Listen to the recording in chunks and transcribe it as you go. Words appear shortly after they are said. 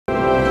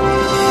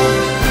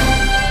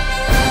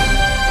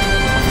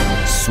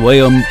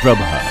Swayam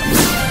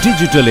Prabha.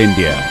 Digital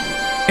India.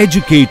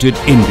 Educated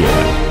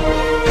India.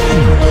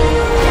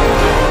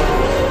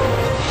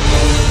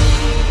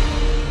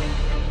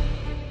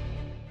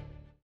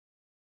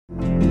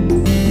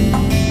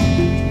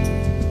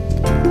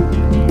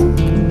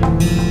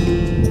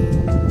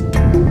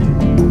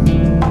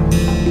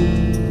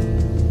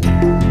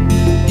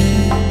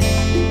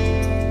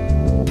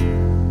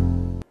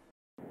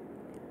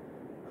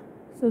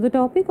 So, the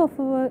topic of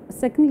our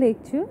second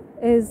lecture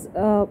is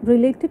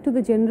related to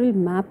the general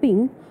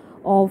mapping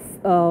of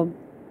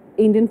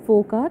Indian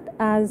folk art,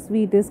 as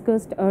we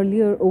discussed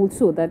earlier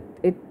also, that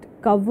it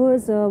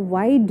covers a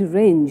wide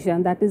range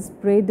and that is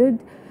spreaded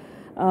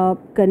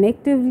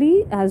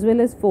connectively as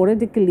well as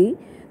sporadically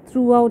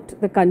throughout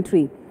the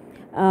country.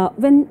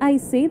 When I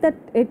say that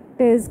it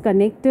is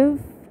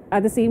connective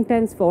at the same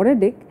time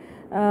sporadic,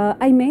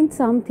 I meant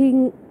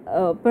something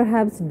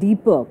perhaps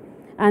deeper,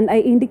 and I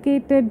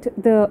indicated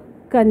the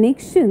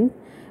connection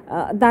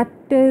that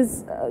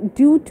is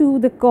due to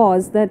the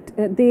cause that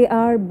they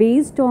are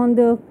based on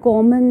the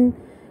common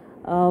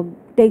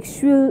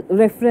textual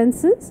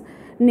references,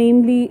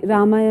 namely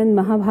Ramayana,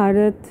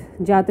 Mahabharata,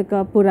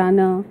 Jataka,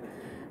 Purana,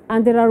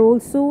 and there are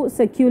also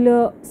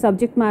secular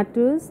subject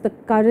matters, the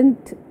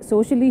current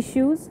social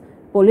issues,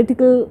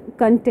 political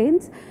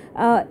contents.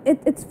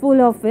 It's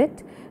full of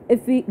it.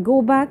 If we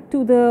go back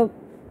to the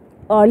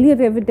earlier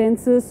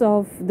evidences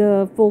of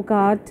the folk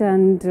art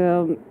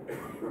and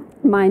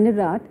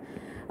minor art,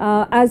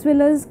 as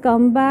well as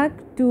come back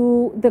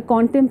to the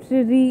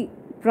contemporary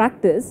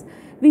practice,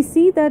 we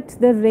see that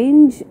the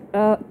range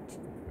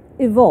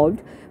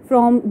evolved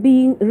from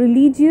being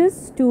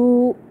religious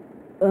to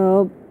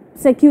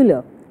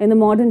secular in the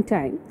modern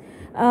time.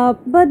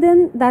 But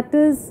then that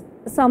is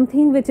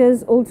something which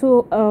is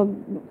also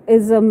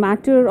is a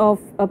matter of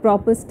a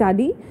proper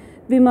study.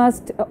 We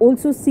must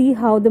also see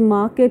how the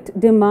market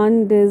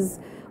demand is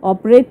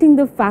operating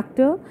the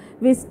factor.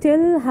 We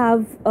still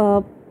have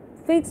a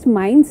fixed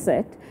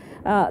mindset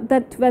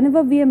that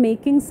whenever we are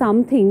making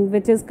something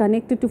which is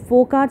connected to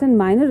folk art and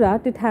minor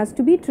art, it has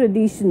to be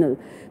traditional.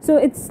 So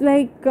it's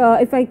like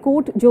if I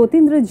quote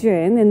Jyotindra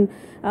Jain in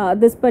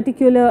this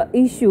particular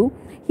issue,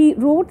 he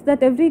wrote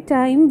that every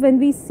time when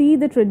we see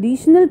the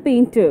traditional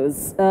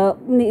painters,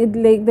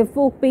 like the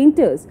folk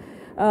painters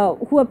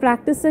who are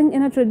practicing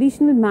in a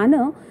traditional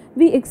manner,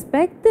 we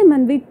expect them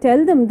and we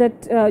tell them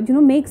that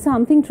make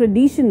something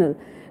traditional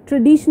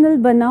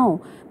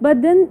banao.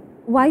 But then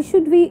why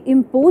should we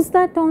impose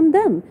that on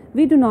them?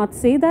 We do not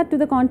say that to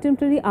the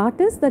contemporary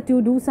artists that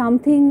you do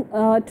something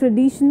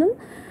traditional.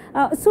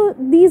 So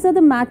these are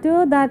the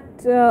matter that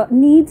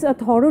needs a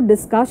thorough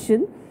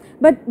discussion.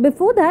 But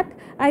before that,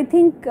 I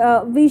think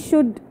we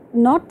should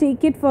not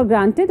take it for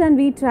granted, and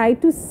we try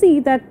to see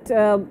that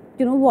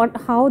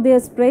how they are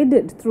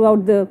spread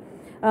throughout the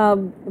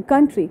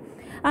country.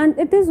 And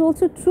it is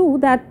also true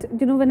that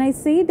when I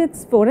say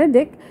it's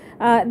sporadic,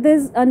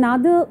 there's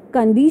another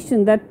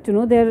condition that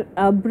they're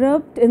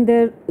abrupt in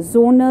their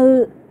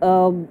zonal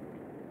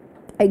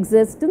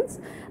existence,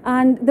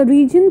 and the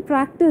region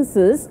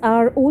practices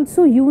are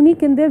also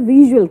unique in their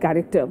visual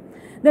character.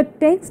 The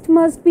text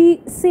must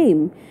be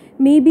same.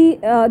 Maybe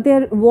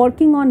they're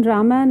working on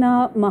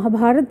Ramayana,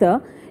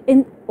 Mahabharata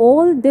in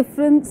all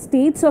different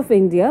states of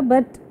India,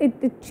 but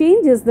it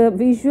changes, the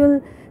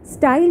visual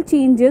style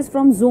changes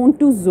from zone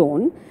to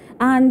zone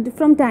and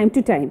from time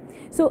to time.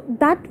 So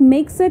that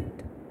makes it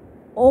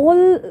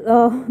all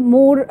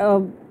more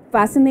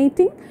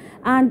fascinating,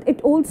 and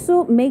it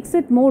also makes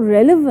it more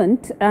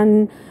relevant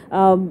and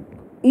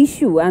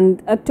issue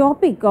and a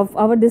topic of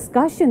our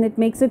discussion. It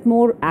makes it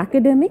more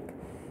academic,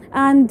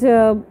 and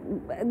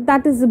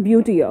that is the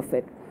beauty of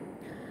it.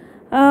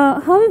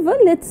 However,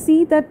 let's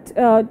see that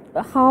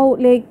how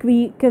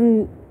we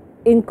can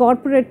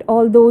incorporate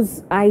all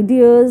those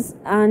ideas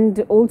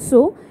and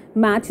also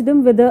match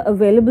them with the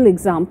available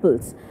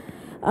examples.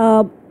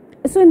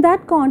 So in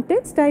that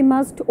context, I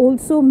must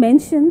also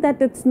mention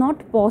that it's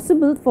not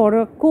possible for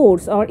a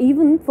course or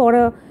even for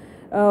a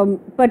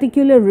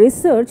particular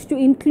research to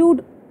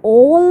include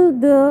all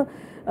the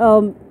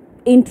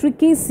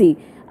intricacy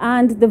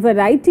and the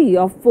variety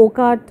of folk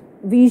art,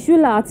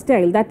 visual art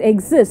style that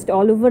exist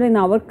all over in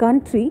our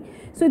country.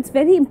 So it's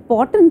very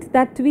important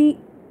that we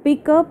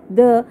pick up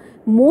the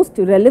most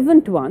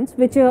relevant ones,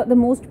 which are the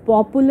most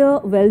popular,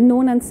 well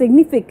known and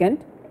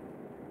significant,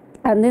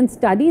 and then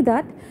study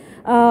that.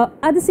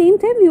 At the same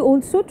time, we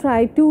also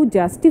try to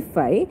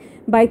justify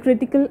by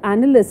critical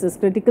analysis,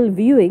 critical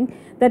viewing,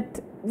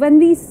 that when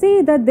we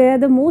say that they are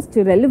the most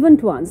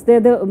relevant ones, they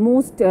are the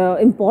most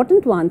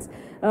important ones,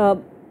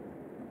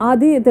 are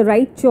they the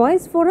right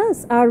choice for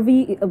us? Are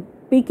we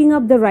picking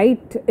up the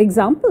right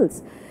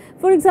examples?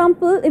 For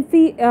example, if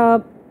we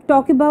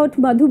talk about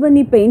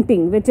Madhubani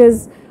painting, which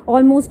is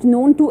almost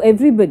known to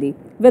everybody,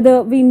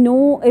 whether we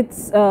know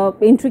its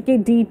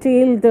intricate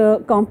detail,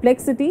 the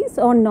complexities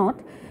or not,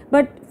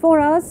 but for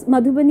us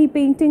Madhubani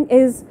painting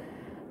is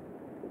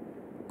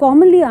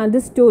commonly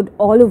understood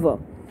all over.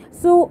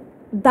 So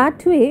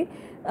that way,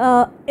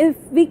 if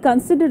we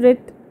consider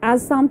it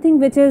as something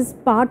which is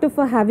part of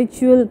a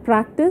habitual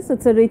practice.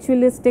 It's a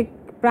ritualistic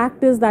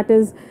practice that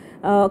is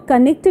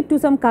connected to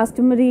some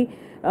customary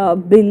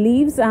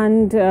beliefs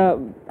and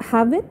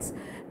habits,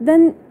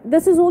 then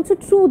this is also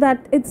true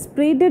that it's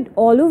spreaded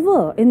all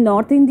over in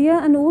North India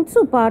and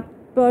also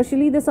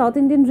partially the South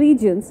Indian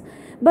regions.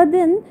 But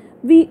then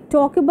we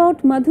talk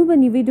about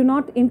Madhubani, we do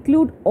not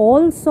include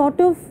all sort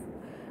of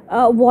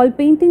wall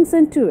paintings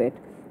into it.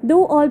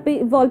 Though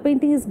wall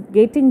painting is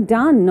getting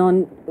done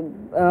on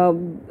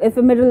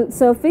ephemeral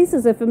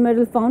surfaces,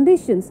 ephemeral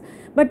foundations,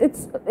 but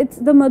it's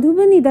the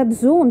Madhubani, that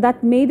zone,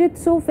 that made it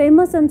so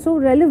famous and so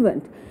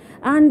relevant.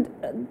 And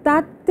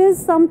that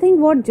is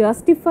something what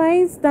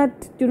justifies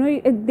that, you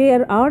know,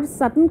 there are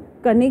certain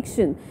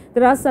connection,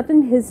 there are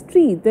certain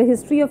history, the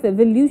history of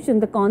evolution,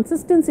 the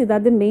consistency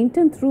that they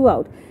maintain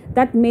throughout,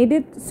 that made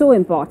it so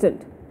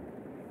important.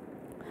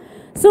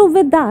 So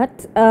with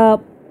that,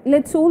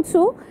 let's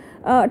also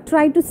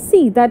try to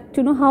see that,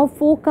 you know, how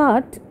folk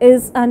art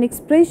is an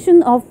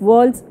expression of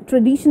world's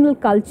traditional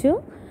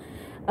culture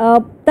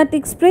that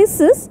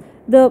expresses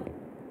the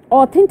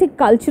authentic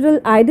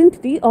cultural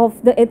identity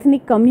of the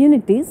ethnic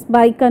communities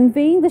by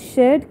conveying the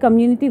shared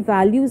community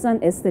values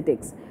and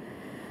aesthetics.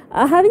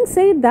 Having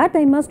said that,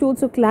 I must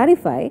also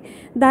clarify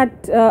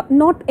that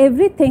not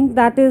everything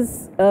that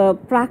is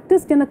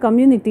practiced in a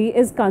community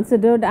is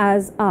considered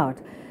as art.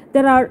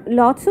 There are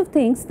lots of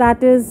things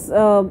that is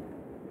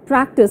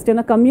practiced in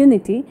a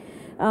community,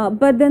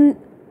 but then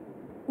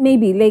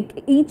maybe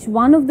like each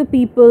one of the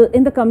people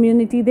in the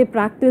community, they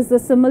practice a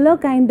similar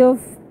kind of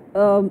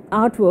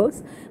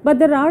artworks, but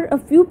there are a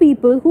few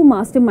people who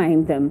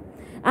mastermind them,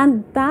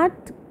 and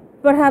that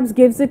perhaps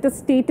gives it a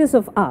status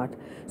of art.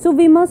 So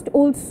we must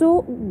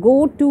also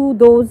go to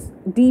those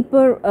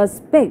deeper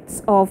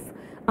aspects of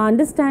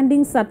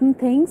understanding certain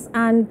things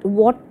and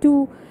what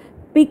to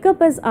pick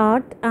up as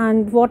art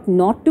and what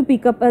not to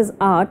pick up as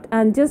art,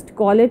 and just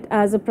call it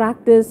as a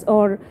practice,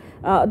 or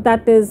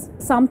that is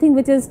something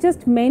which is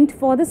just meant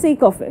for the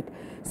sake of it.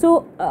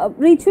 So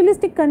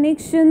ritualistic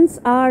connections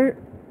are,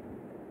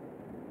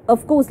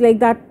 of course, like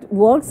that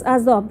works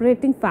as the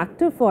operating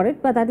factor for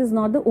it, but that is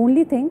not the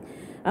only thing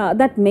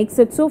that makes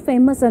it so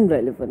famous and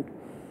relevant.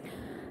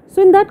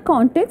 So in that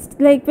context,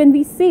 like when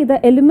we say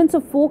the elements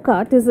of folk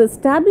art is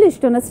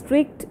established on a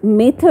strict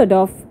method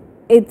of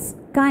its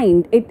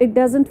kind, it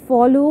doesn't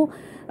follow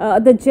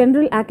the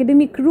general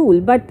academic rule,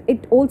 but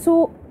it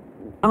also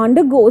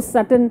undergoes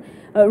certain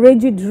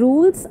rigid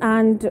rules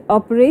and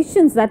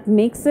operations that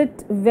makes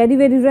it very,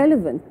 very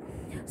relevant.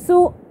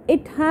 So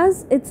it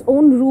has its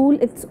own rule,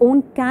 its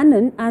own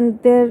canon,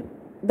 and the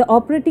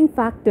operating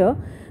factor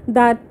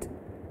that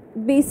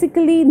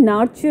basically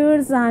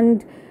nurtures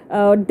and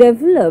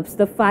develops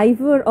the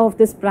fiber of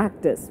this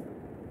practice.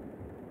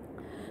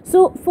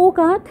 So folk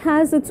art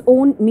has its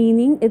own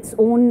meaning, its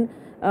own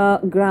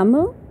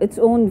grammar, its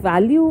own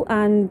value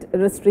and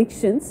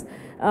restrictions.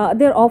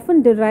 They are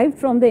often derived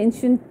from the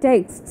ancient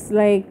texts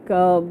like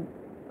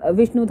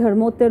Vishnu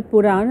Dharmottar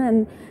Puran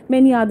and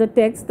many other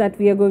texts that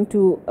we are going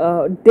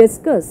to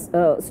discuss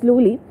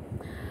slowly.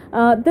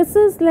 This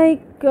is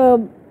like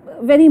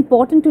very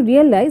important to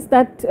realize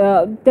that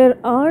there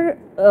are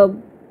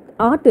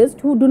artists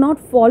who do not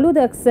follow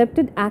the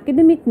accepted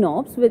academic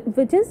norms,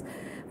 which is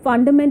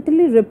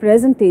fundamentally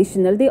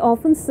representational. They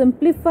often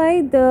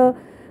simplify the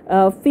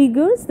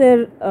figures,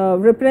 their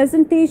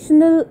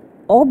representational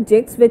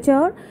objects, which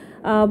are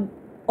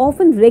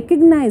often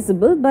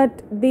recognizable,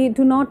 but they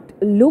do not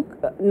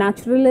look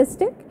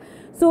naturalistic.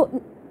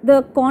 So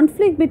the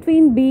conflict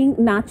between being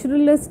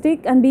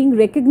naturalistic and being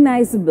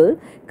recognizable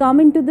come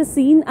into the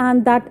scene,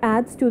 and that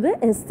adds to the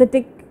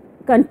aesthetic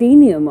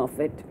continuum of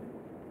it.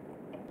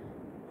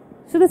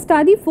 So the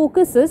study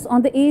focuses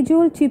on the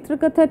age-old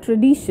Chitrakatha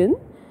tradition,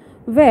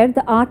 where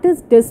the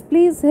artist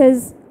displays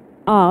his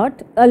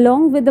art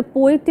along with the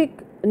poetic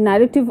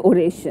narrative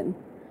oration.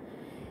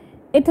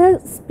 It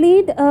has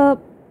played a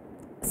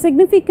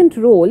significant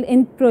role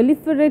in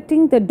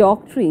proliferating the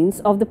doctrines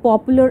of the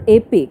popular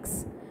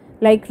epics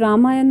like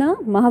Ramayana,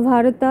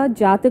 Mahabharata,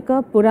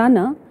 Jataka,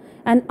 Purana,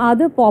 and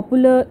other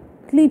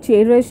popularly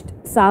cherished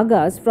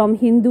sagas from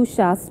Hindu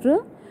Shastra,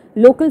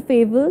 local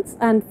fables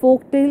and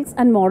folk tales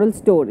and moral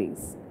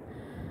stories.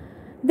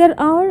 There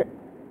are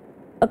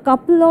a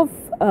couple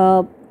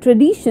of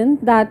traditions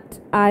that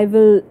I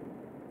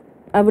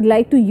would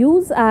like to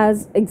use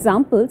as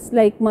examples,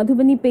 like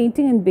Madhubani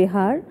painting in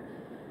Bihar,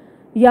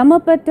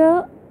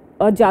 Yamapata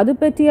or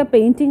Jadupatiya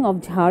painting of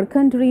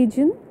Jharkhand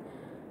region,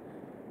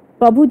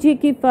 Pabuji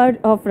ki Fard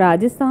of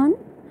Rajasthan,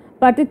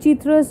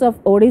 Patachitras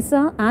of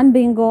Odisha and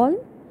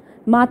Bengal,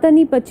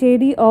 Matani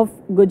Pacheri of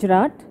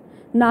Gujarat,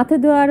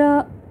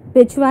 Nathadwara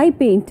Pichwai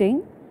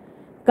painting,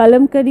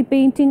 Kalamkari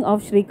painting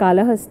of Sri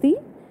Kalahasti,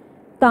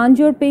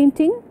 Tanjore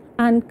painting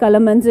and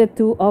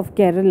Kalamanjattu of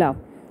Kerala.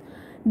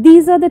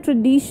 These are the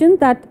traditions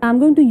that I am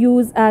going to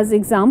use as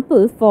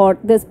example for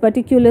this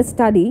particular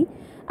study,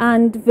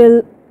 and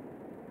will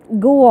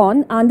go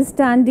on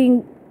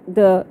understanding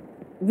the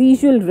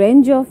visual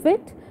range of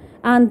it,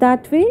 and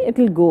that way it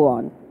will go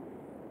on.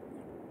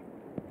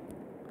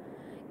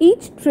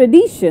 Each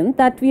tradition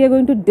that we are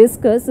going to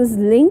discuss is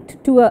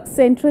linked to a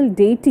central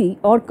deity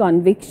or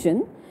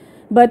conviction,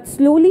 but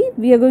slowly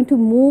we are going to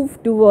move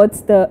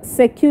towards the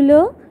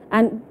secular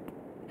and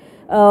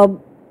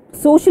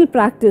social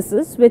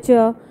practices which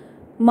are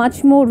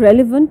much more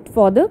relevant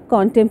for the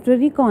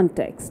contemporary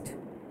context.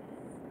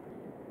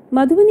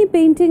 Madhubani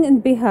painting in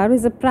Bihar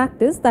is a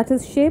practice that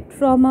is shaped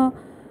from a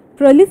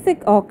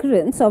prolific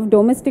occurrence of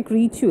domestic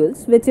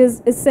rituals, which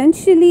is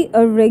essentially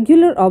a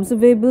regular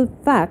observable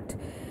fact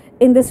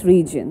in this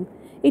region.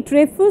 It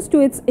refers to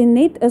its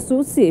innate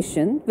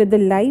association with the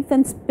life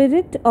and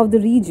spirit of the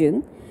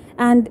region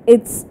and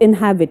its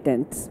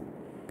inhabitants.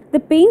 The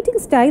painting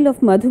style of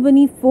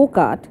Madhubani folk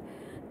art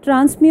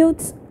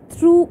transmutes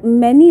through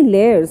many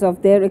layers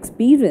of their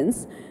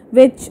experience,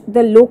 which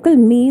the local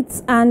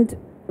myths and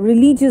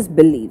religious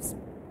beliefs.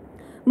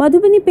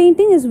 Madhubani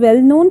painting is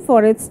well known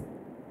for its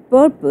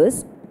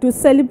purpose to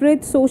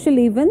celebrate social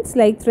events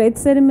like thread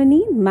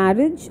ceremony,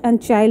 marriage,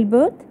 and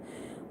childbirth.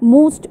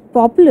 Most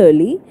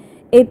popularly,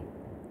 it,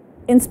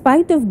 in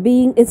spite of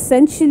being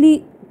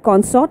essentially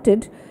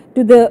consorted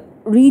to the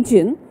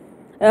region,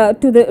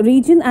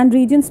 and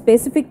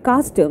region-specific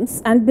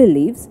customs and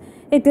beliefs,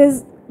 it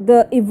is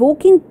the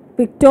evoking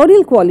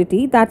pictorial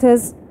quality that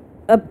has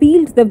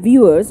appealed the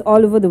viewers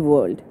all over the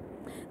world.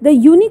 The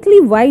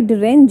uniquely wide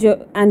range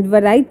and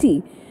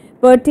variety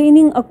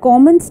pertaining a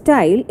common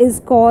style is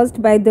caused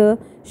by the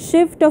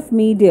shift of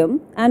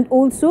medium and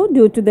also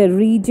due to the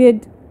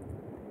rigid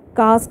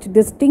caste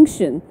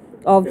distinction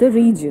of the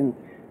region.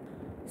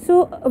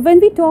 So, when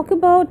we talk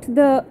about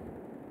the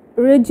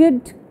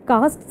rigid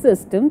caste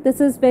system,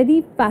 this is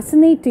very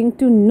fascinating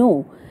to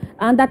know,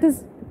 and that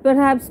is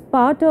perhaps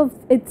part of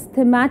its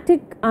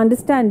thematic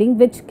understanding,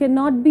 which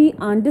cannot be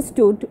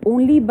understood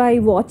only by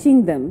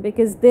watching them,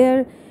 because they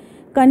are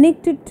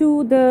connected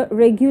to the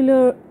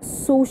regular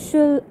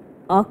social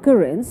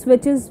occurrence,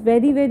 which is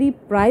very, very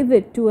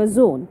private to a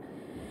zone.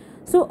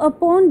 So,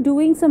 upon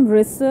doing some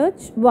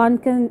research, one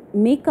can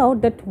make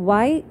out that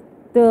why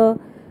the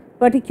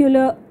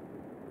particular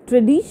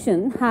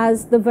tradition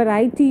has the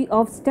variety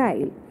of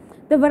style.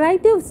 The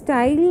variety of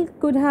style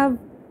could have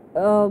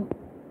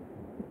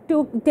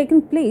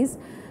taken place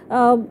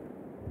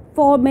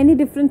for many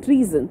different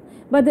reasons,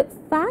 but the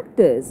fact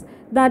is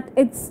that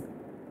it's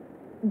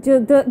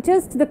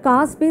just the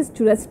caste-based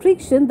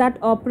restriction that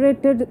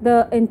operated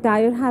the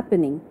entire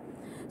happening.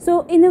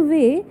 So, in a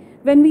way,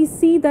 when we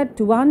see that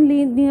one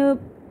linear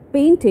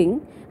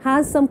painting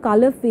has some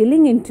color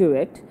feeling into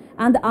it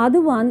and the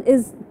other one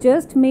is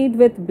just made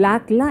with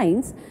black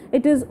lines,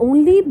 it is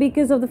only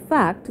because of the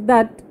fact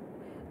that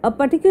a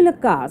particular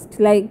caste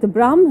like the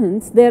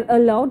Brahmins, they are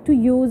allowed to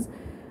use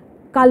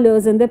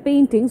colors in their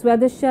paintings, where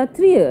the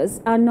Kshatriyas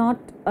are not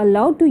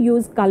allowed to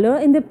use color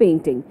in the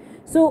painting.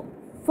 So,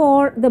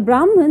 for the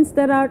Brahmins,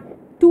 there are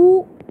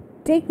two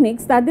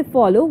techniques that they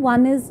follow.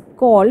 One is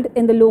called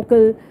in the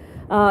local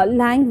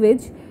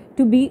language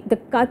to be the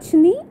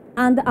Kachni,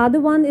 and the other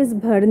one is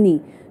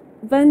Bharni.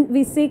 When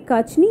we say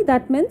Kachni,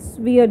 that means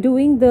we are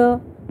doing the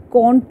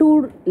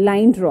contour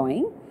line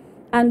drawing,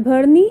 and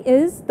Bharni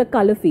is the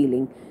color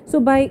feeling. So,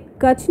 by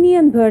Kachni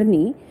and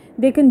Bharni,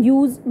 they can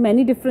use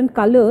many different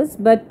colors,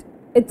 but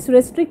it's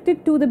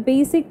restricted to the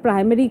basic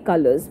primary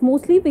colors.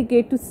 Mostly we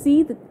get to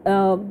see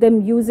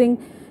them using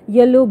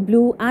yellow,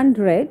 blue and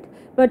red,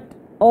 but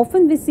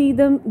often we see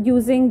them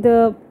using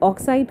the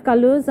oxide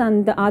colors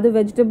and the other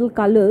vegetable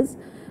colors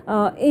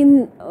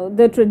in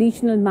the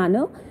traditional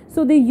manner.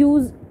 So, they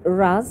use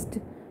rust,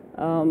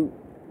 permanent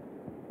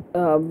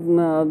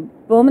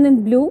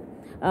blue,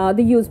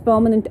 they use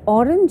permanent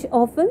orange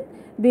often,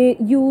 they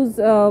use,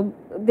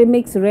 they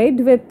mix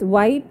red with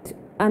white,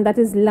 and that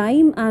is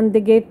lime, and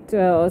they get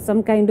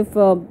some kind of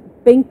a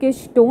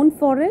pinkish tone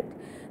for it.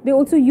 They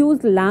also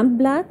use lamp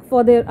black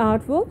for their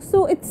artwork.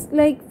 So, it's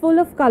like full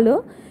of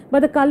color,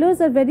 but the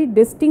colors are very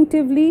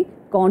distinctively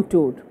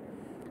contoured.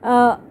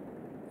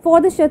 For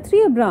the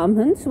Kshatriya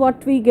Brahmins,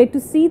 what we get to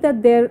see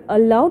that they are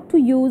allowed to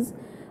use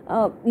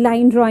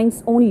line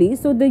drawings only.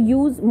 So, they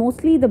use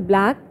mostly the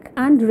black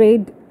and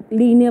red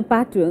linear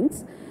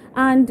patterns,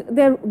 and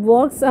their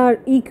works are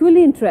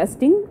equally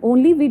interesting,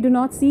 only we do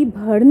not see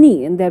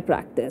Bharni in their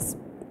practice.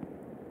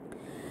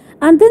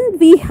 And then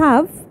we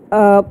have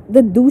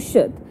the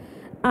Dushad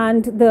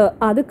and the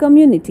other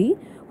community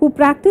who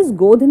practice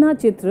Godhana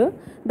Chitra,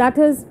 that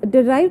is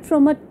derived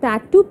from a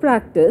tattoo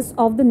practice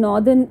of the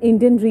northern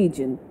Indian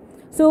region.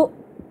 So,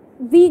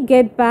 we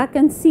get back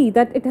and see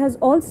that it has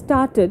all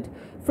started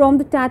from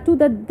the tattoo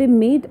that they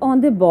made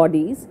on their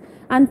bodies,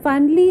 and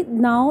finally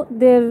now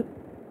they're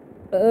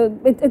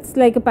it's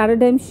like a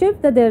paradigm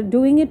shift that they're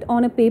doing it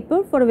on a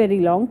paper for a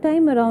very long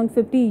time, around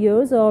 50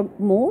 years or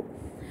more,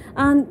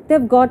 and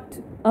they've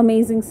got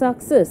amazing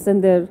success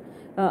in their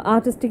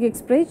artistic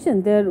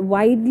expression. They're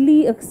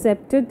widely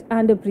accepted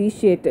and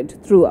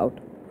appreciated throughout.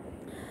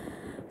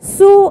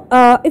 So,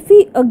 if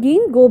we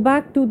again go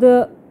back to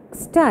the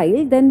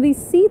style, then we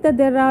see that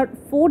there are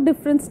 4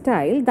 different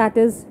styles that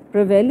is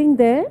prevailing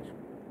there.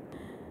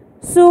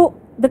 So,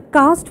 The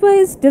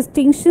caste-wise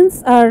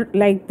distinctions are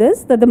like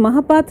this, that the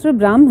Mahapatra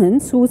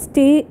Brahmins who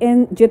stay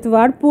in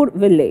Jitwarpur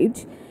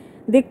village,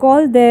 they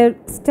call their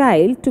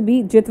style to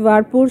be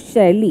Jitwarpur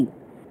Shaili.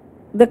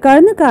 The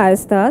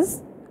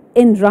Karnakayasthas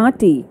in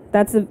Rati,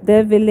 that's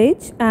their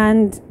village,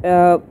 and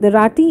the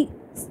Rati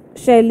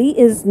Shaili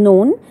is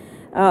known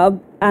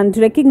and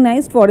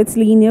recognized for its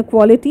linear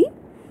quality.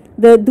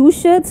 The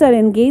Dushards are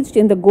engaged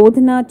in the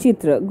Godhna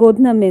Chitra.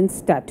 Godhna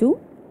means tattoo.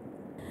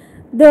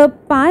 The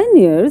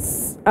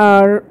pioneers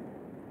are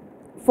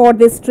for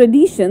these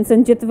traditions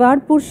in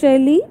Jitwarpur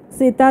Shaili.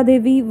 Sita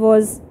Devi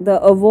was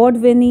the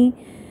award-winning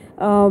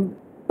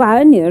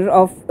pioneer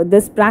of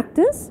this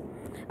practice,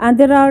 and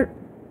there are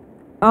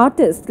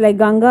artists like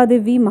Ganga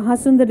Devi,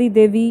 Mahasundari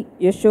Devi,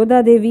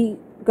 Yashoda Devi,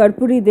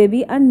 Karpuri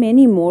Devi, and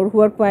many more who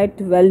are quite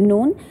well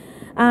known,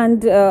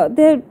 and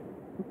they're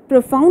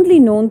profoundly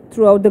known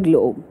throughout the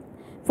globe.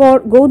 For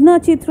Godhna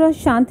Chitra,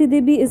 Shanti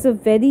Devi is a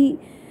very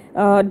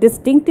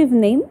distinctive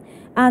name,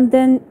 and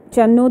then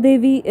Channo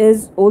Devi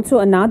is also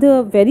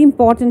another very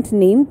important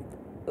name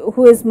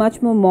who is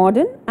much more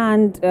modern,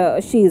 and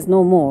she is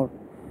no more.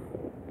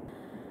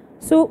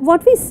 So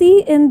what we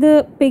see in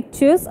the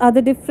pictures are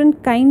the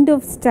different kind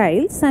of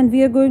styles, and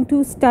we are going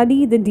to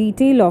study the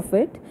detail of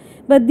it.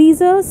 But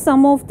these are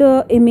some of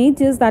the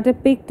images that are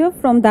picked up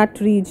from that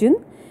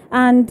region,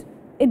 and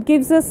it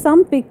gives us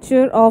some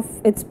picture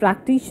of its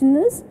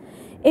practitioners.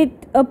 It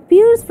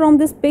appears from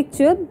this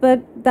picture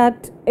but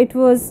that it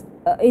was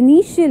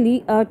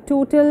initially a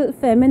total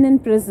feminine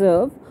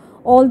preserve,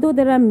 although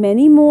there are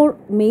many more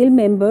male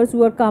members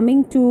who are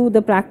coming to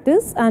the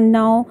practice, and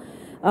now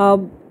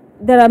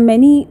there are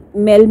many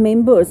male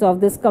members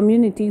of this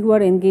community who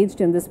are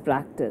engaged in this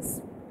practice.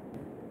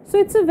 So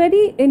it's a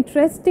very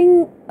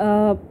interesting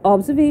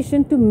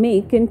observation to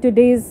make in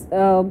today's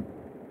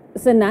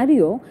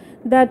scenario,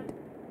 that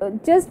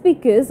just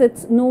because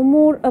it's no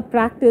more a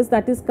practice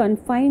that is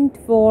confined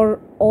for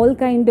all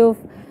kind of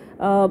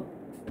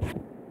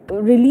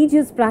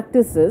religious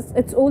practices,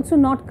 it's also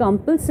not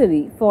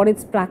compulsory for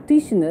its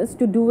practitioners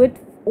to do it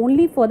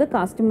only for the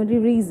customary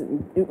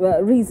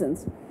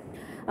reasons.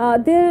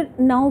 They're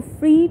now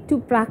free to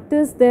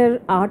practice their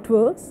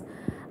artworks,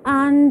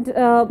 and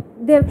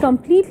they're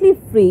completely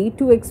free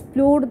to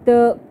explore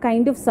the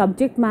kind of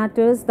subject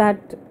matters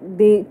that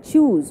they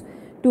choose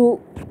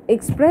to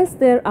express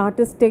their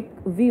artistic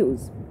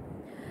views.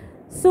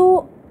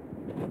 So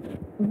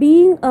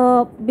being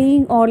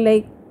or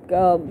like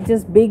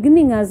just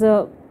beginning as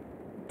a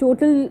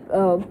total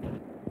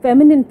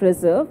feminine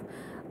preserve,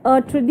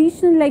 a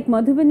tradition like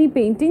Madhubani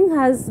painting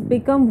has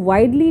become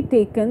widely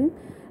taken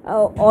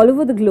all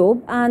over the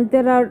globe, and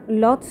there are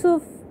lots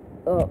of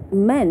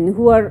men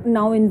who are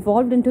now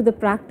involved into the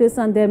practice,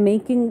 and they're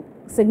making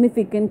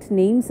significant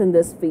names in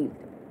this field.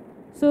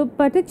 So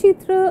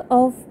Patachitra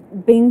of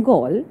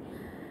Bengal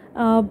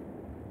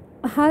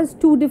has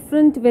two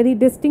different very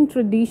distinct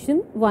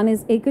traditions. One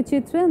is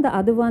Ekachitra and the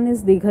other one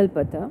is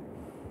Dighalpata.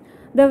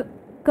 The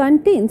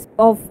contents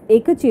of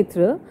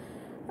Ekachitra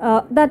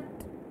that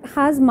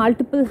has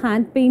multiple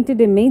hand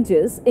painted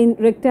images in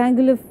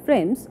rectangular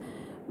frames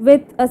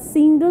with a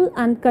single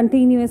and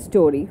continuous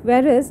story,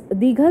 whereas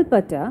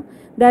Dighalpata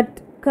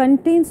that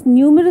contains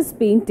numerous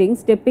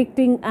paintings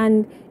depicting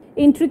an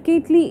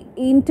intricately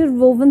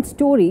interwoven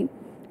story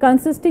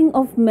consisting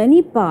of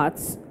many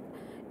parts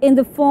in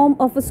the form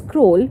of a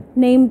scroll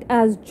named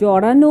as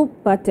Jorano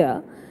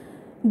Pata.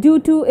 Due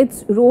to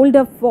its rolled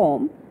up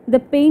form, the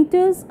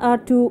painters are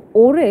to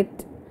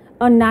orate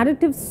a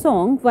narrative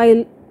song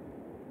while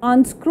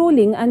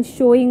unscrolling and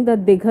showing the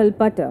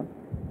Dighalpata.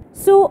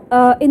 So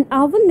in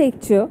our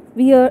lecture,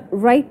 we are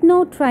right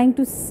now trying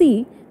to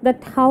see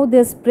that how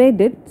they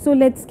spread it. So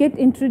let's get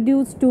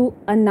introduced to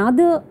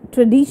another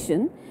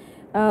tradition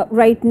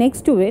right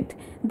next to it,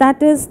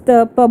 that is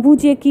the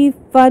Pabuje ki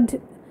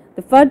Fad,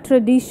 the Fad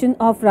tradition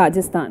of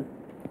Rajasthan.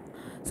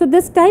 So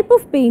this type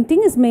of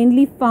painting is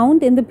mainly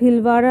found in the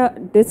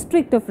Bhilwara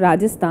district of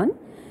Rajasthan,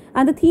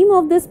 and the theme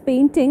of this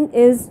painting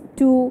is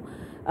to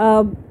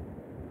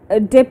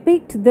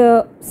depict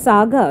the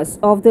sagas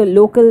of the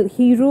local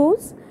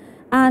heroes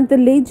and the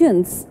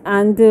legends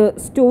and the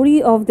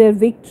story of their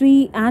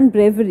victory and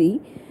bravery,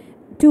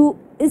 to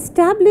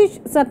establish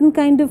certain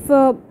kind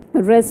of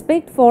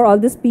respect for all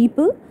these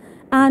people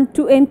and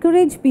to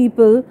encourage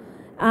people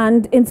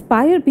and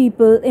inspire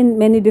people in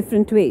many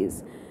different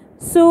ways.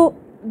 So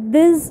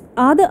these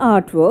are the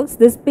artworks,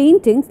 these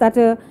paintings that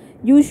are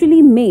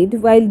usually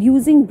made while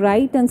using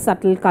bright and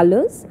subtle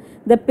colors.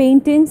 The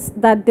paintings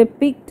that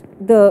depict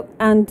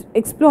and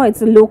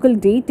exploits the local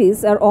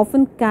deities are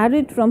often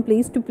carried from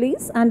place to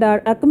place and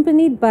are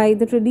accompanied by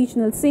the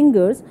traditional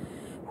singers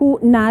who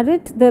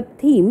narrate the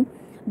theme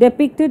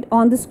depicted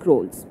on the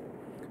scrolls.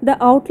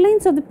 The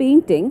outlines of the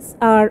paintings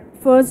are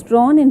first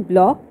drawn in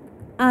block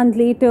and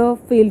later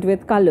filled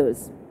with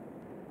colors.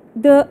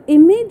 The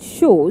image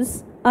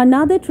shows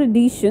another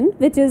tradition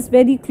which is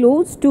very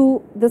close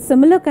to the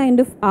similar kind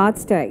of art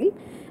style,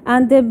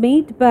 and they're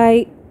made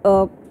by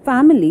a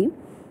family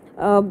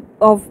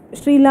of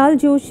Sri Lal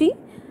Joshi,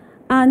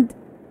 and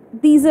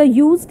these are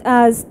used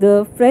as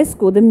the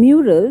fresco, the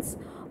murals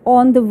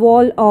on the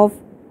wall of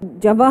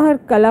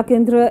Jawahar Kala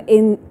Kendra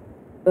in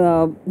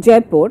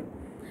Jaipur,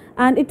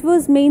 and it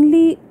was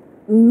mainly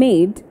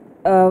made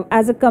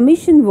as a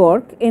commission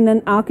work in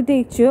an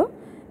architecture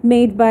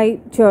made by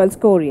Charles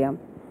Correa.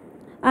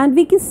 And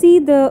we can see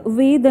the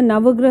way the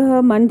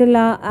Navagraha,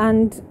 Mandala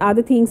and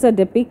other things are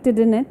depicted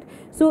in it.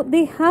 So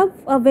they have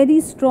a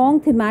very strong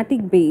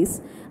thematic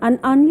base, and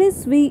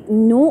unless we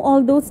know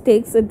all those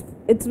texts,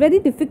 it's very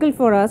difficult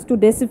for us to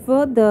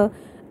decipher the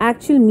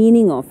actual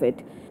meaning of it.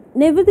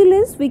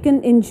 Nevertheless, we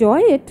can enjoy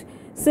it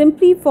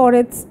simply for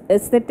its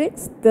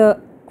aesthetics,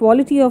 the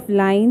quality of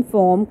line,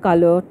 form,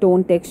 color,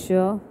 tone,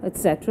 texture,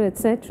 etc.,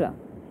 etc.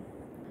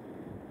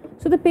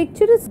 So the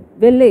picturesque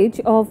village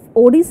of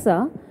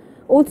Odisha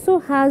also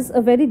has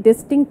a very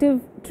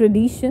distinctive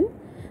tradition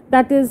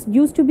that is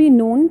used to be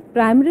known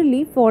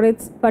primarily for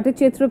its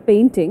Patachitra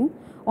painting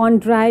on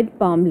dried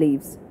palm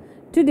leaves.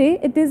 Today,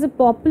 it is a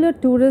popular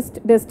tourist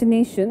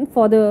destination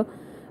for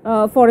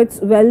its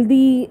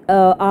wealthy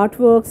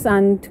artworks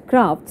and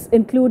crafts,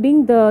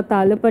 including the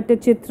Talapatta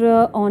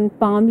Chitra on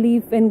palm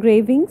leaf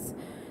engravings,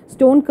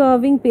 stone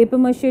carving, paper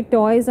mache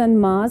toys and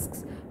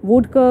masks,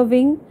 wood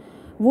carving,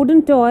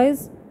 wooden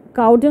toys,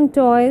 cow dung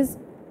toys,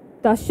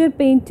 tashar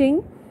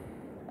painting,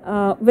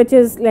 which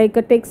is like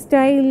a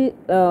textile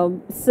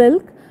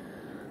silk,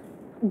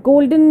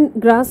 golden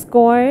grass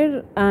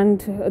coir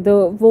and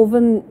the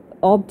woven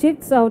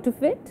objects out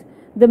of it,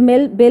 the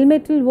bell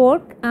metal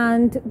work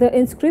and the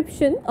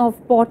inscription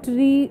of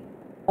pottery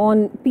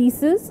on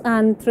pieces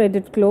and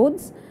threaded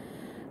clothes,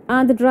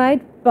 and the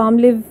dried palm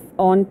leaf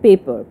on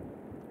paper.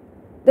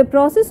 The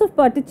process of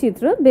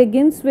Patachitra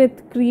begins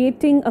with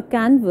creating a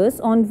canvas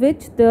on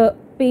which the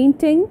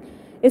painting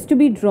is to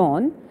be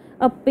drawn.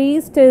 A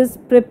paste is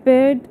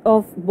prepared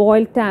of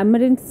boiled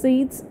tamarind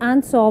seeds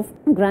and soft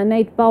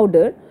granite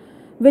powder,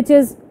 which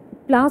is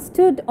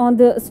plastered on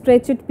the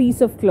stretched piece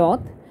of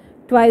cloth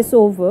twice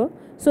over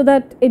so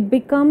that it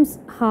becomes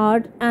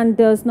hard and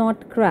does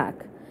not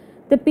crack.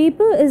 The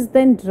paper is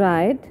then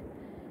dried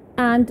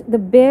and the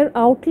bare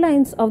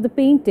outlines of the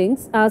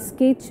paintings are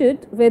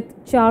sketched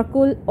with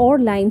charcoal or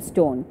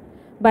limestone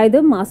by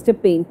the master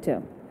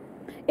painter.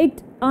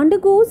 It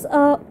undergoes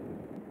a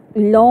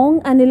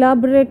long and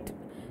elaborate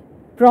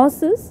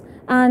process,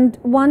 and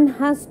one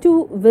has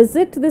to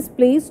visit this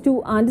place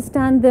to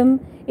understand them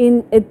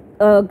in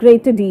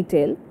greater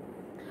detail,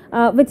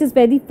 which is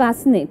very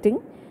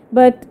fascinating.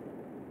 But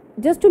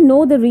just to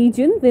know the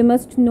region, we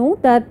must know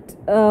that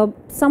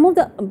some of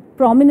the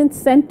prominent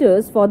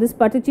centers for this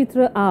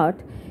Patachitra art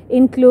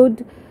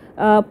include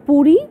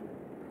Puri,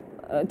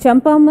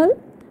 Champamal,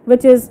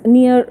 which is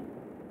near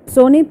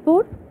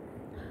Sonepur,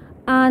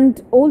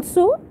 and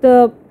also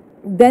the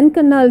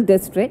Denkanal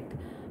district,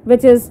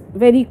 which is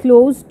very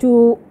close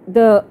to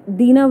the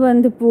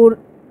Dinavandapur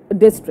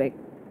district.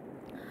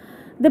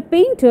 The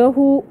painter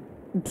who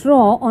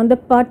draw on the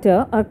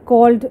patta are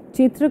called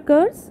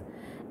Chitrakars,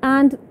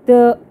 and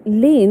the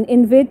lane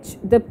in which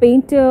the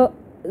painter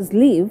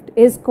lived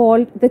is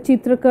called the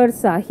Chitrakar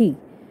Sahi.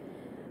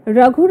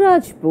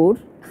 Raghurajpur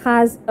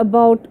has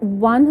about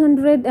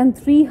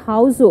 103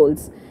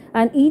 households,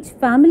 and each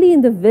family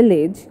in the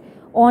village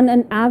on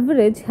an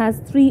average has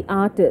 3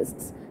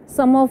 artists.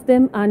 Some of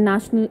them are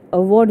national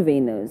award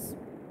winners.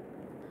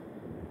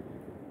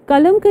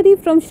 Kalamkari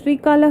from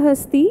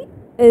Srikalahasti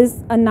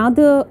is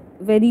another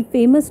very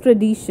famous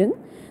tradition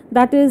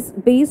that is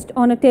based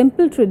on a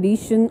temple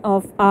tradition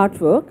of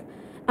artwork,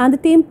 and the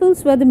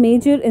temples were the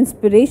major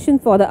inspiration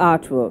for the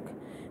artwork.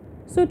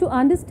 So to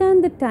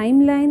understand the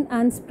timeline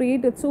and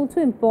spread, it's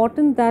also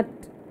important that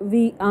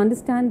we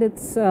understand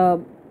its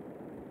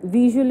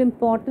visual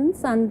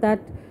importance, and that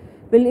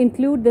will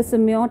include the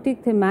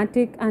semiotic,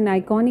 thematic and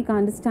iconic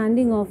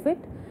understanding of it.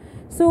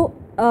 So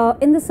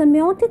in the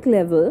semiotic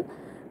level,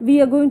 we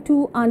are going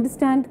to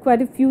understand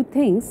quite a few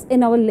things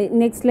in our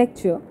next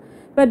lecture.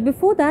 But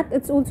before that,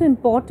 it's also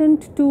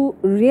important to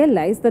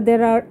realize that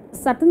there are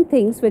certain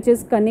things which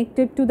is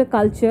connected to the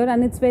culture,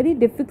 and it's very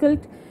difficult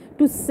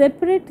to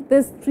separate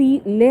these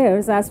 3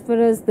 layers as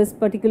far as this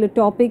particular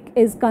topic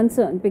is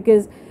concerned,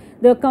 because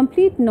the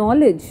complete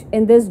knowledge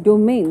in this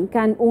domain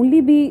can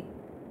only be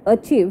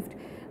achieved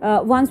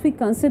once we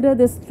consider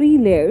these 3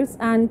 layers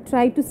and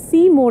try to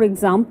see more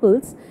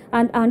examples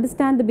and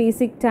understand the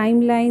basic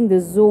timeline, the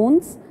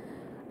zones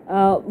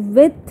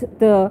with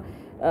the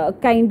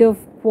kind of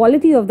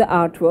quality of the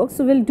artwork.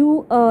 So we'll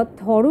do a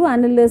thorough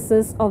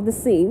analysis of the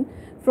same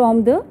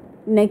from the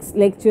next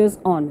lectures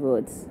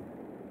onwards.